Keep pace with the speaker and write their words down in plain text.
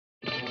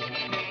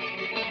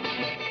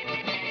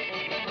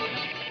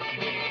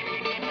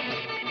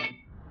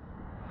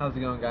How's it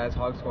going, guys?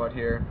 Hog Squad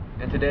here,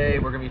 and today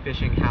we're going to be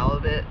fishing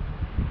halibut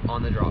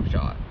on the drop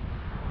shot.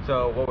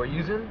 So what we're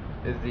using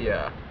is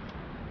the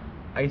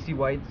icy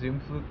white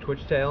zoom fluke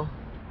twitch tail,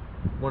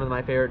 one of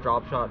my favorite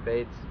drop shot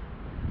baits.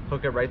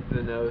 Hook it right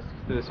through the nose,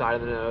 through the side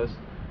of the nose,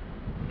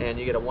 and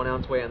you get a 1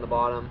 ounce weight on the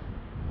bottom,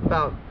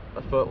 about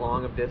a foot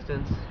long of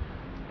distance,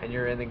 and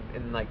you're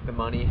in like the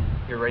money.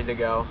 You're ready to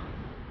go.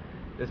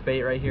 This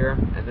bait right here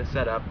and this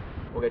setup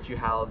will get you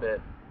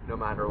halibut no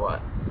matter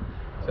what.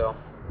 So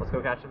let's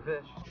go catch some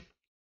fish.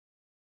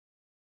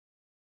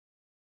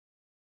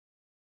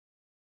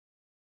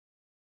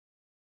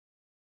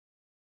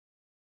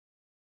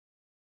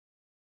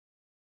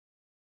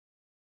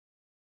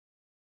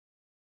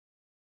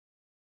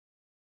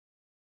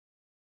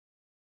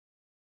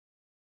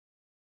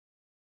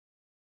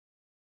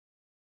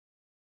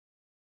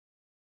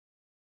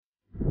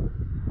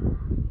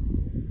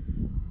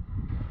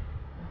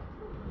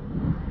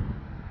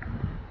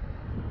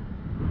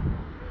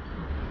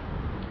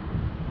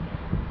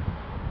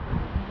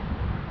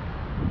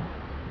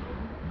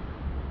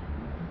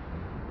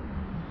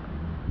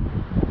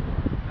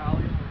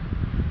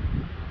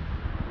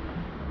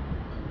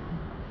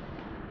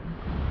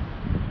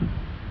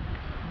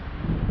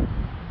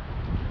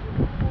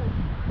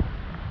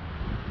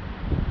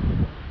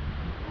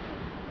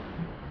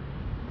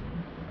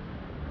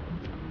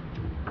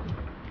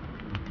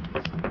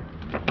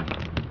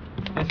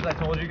 Just as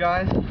I told you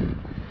guys,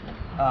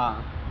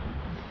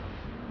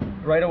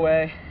 right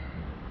away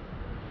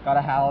got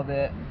a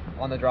halibut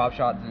on the drop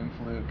shot zoom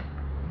fluke,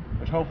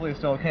 which hopefully is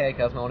still okay because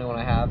that's the only one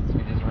I have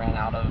since we just ran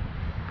out of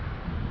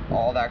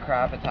all that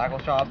crap at tackle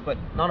shops, but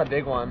not a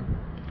big one.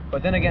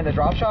 But then again, the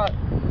drop shot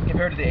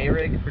compared to the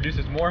A-rig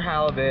produces more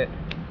halibut,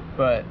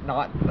 but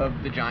not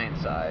of the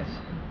giant size.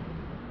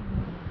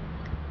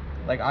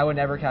 Like, I would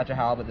never catch a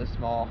halibut this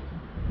small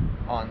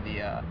on the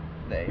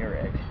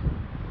A-rig.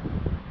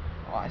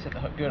 Oh, I set the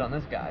hook good on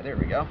this guy. There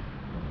we go.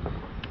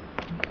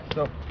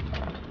 So,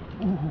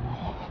 ooh,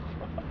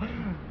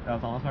 that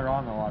was almost my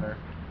rod in the water.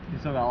 He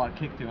still got a lot of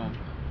kick to him.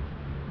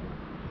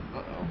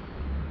 Uh-oh.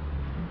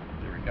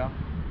 There we go.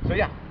 So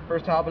yeah,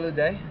 first halibut of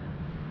the day.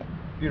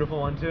 Beautiful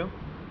one too.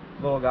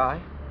 Little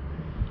guy.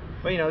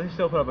 But you know, he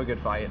still put up a good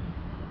fight.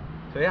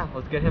 So yeah,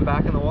 let's get him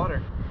back in the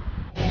water.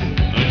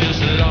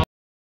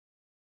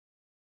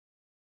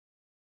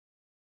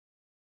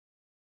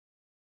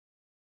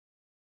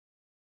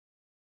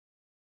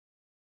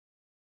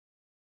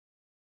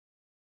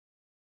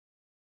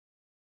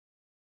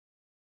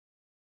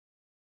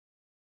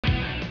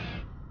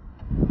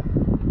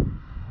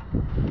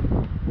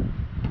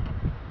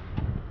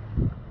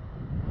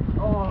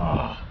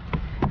 Oh,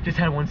 just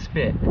had one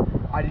spit.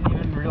 I didn't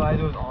even realize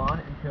it was on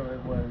until it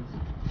was.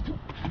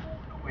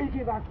 He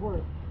came back for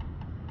it.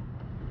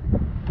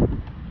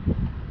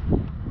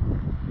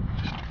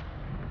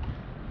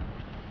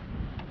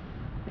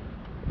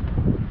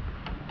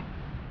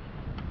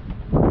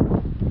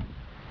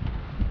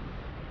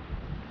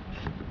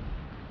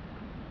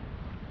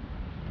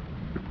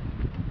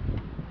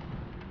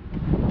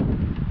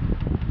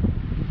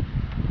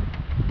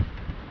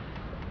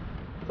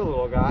 It's a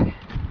little guy.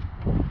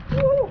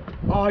 Woo!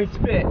 Oh, he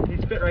spit.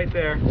 He spit right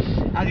there.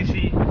 As you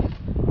see,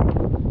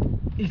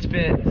 he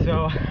spit.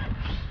 So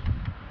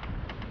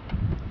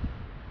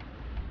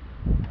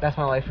that's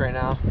my life right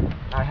now.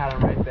 I had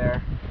him right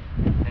there,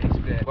 and he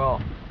spit.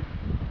 Well,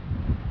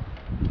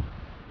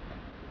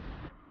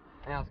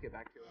 now let's get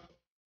back to it.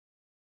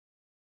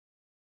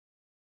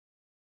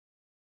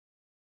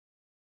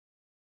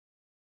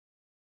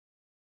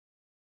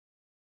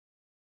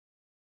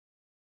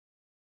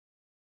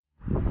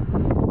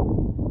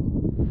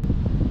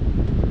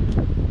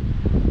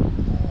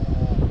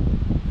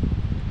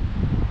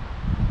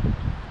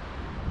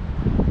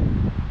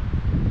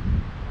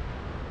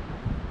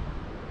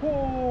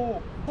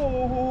 Oh,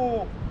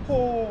 oh, oh,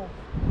 oh,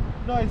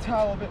 nice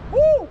halibut.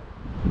 Woo!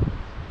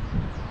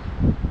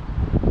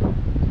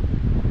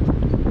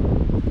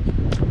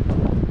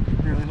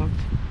 Barely hooked,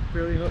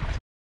 barely hooked.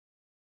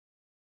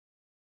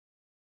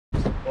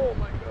 Oh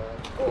my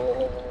god,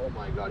 oh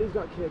my god, he's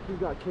got kick, he's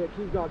got kick,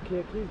 he's got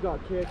kick, he's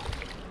got kick.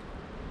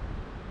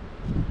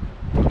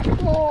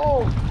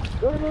 Oh,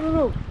 no, no, no,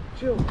 no,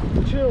 chill,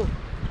 chill,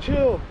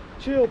 chill,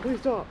 chill, please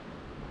stop.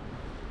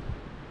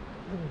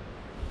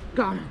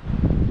 Got him.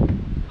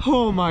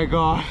 Oh my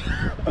god.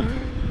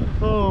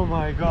 Oh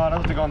my god, I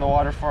have to go in the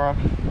water for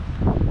him.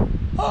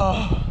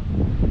 Oh.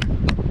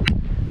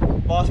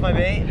 Lost my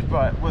bait,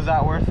 but was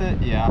that worth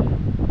it? Yeah.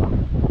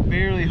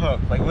 Barely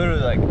hooked, like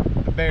literally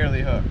like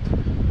barely hooked.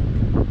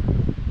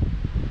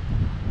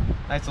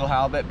 Nice little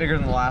halibut, bigger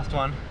than the last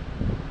one.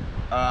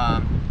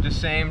 Just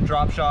same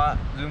drop shot,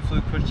 zoom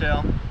fluke, twitch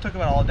tail. Took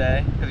about all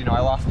day, because you know I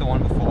lost the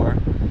one before.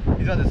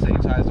 He's about the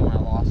same size as the one I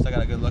lost, so I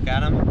got a good look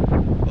at him.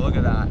 But look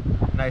at that,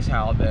 nice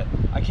halibut.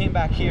 I came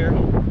back here,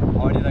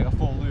 I did like a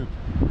full loop,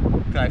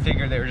 because I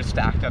figured they were just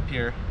stacked up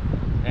here,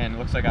 and it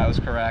looks like I was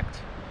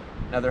correct.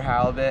 Another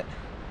halibut.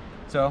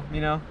 So,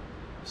 you know,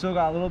 still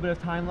got a little bit of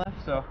time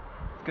left, so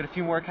let's get a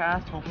few more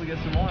casts, hopefully get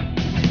some more.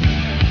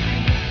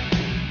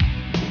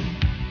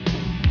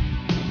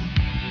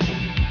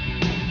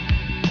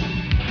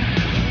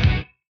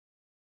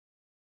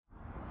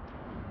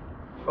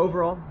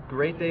 overall,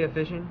 great day of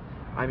fishing.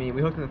 I mean,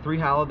 we hooked into 3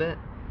 halibut,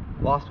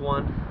 lost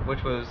 1,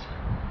 which was,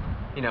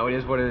 you know, it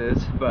is what it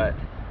is, but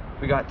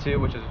we got 2,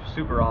 which is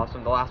super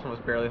awesome. The last one was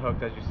barely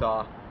hooked, as you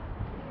saw.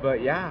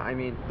 But yeah, I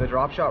mean, the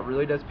drop shot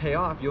really does pay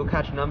off. You'll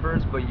catch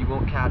numbers, but you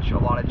won't catch a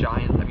lot of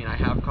giants. I mean, I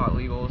have caught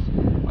legals.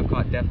 I've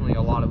caught definitely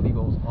a lot of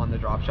legals on the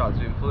drop shot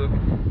zoom fluke,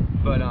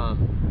 but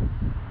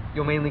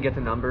you'll mainly get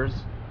the numbers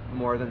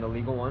more than the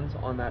legal ones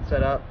on that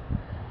setup.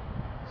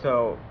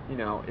 So, you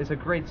know, it's a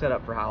great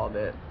setup for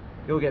halibut.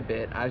 You'll get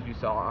bit, as you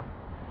saw,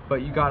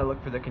 but you gotta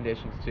look for the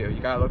conditions too.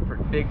 You gotta look for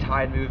big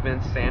tide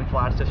movements, sand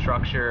flats to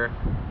structure,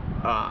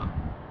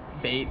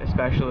 bait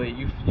especially.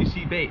 You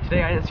see bait.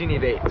 Today I didn't see any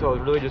bait, so I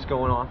was really just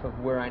going off of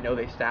where I know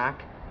they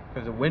stack.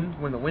 Because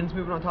when the wind's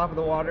moving on top of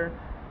the water,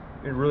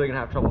 you're really gonna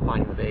have trouble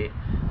finding the bait.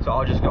 So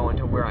I'll just go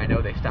into where I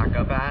know they stack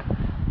up at.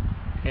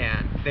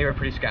 And they were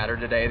pretty scattered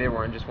today. They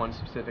weren't just one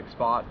specific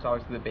spot, so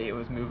obviously the bait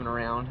was moving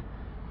around.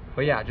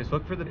 But yeah, just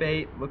look for the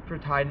bait, look for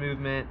tide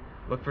movement,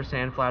 look for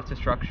sand flats to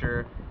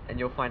structure, and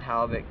you'll find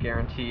halibut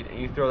guaranteed. And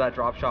you throw that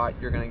drop shot,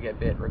 you're gonna get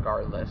bit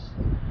regardless.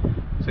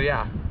 So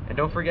yeah, and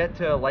don't forget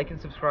to like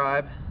and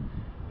subscribe.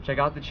 Check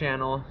out the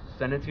channel,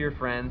 send it to your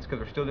friends, because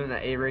we're still doing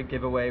that A-Rig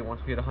giveaway once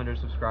we get 100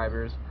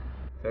 subscribers.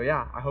 So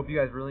yeah, I hope you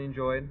guys really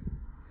enjoyed,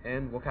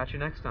 and we'll catch you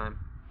next time.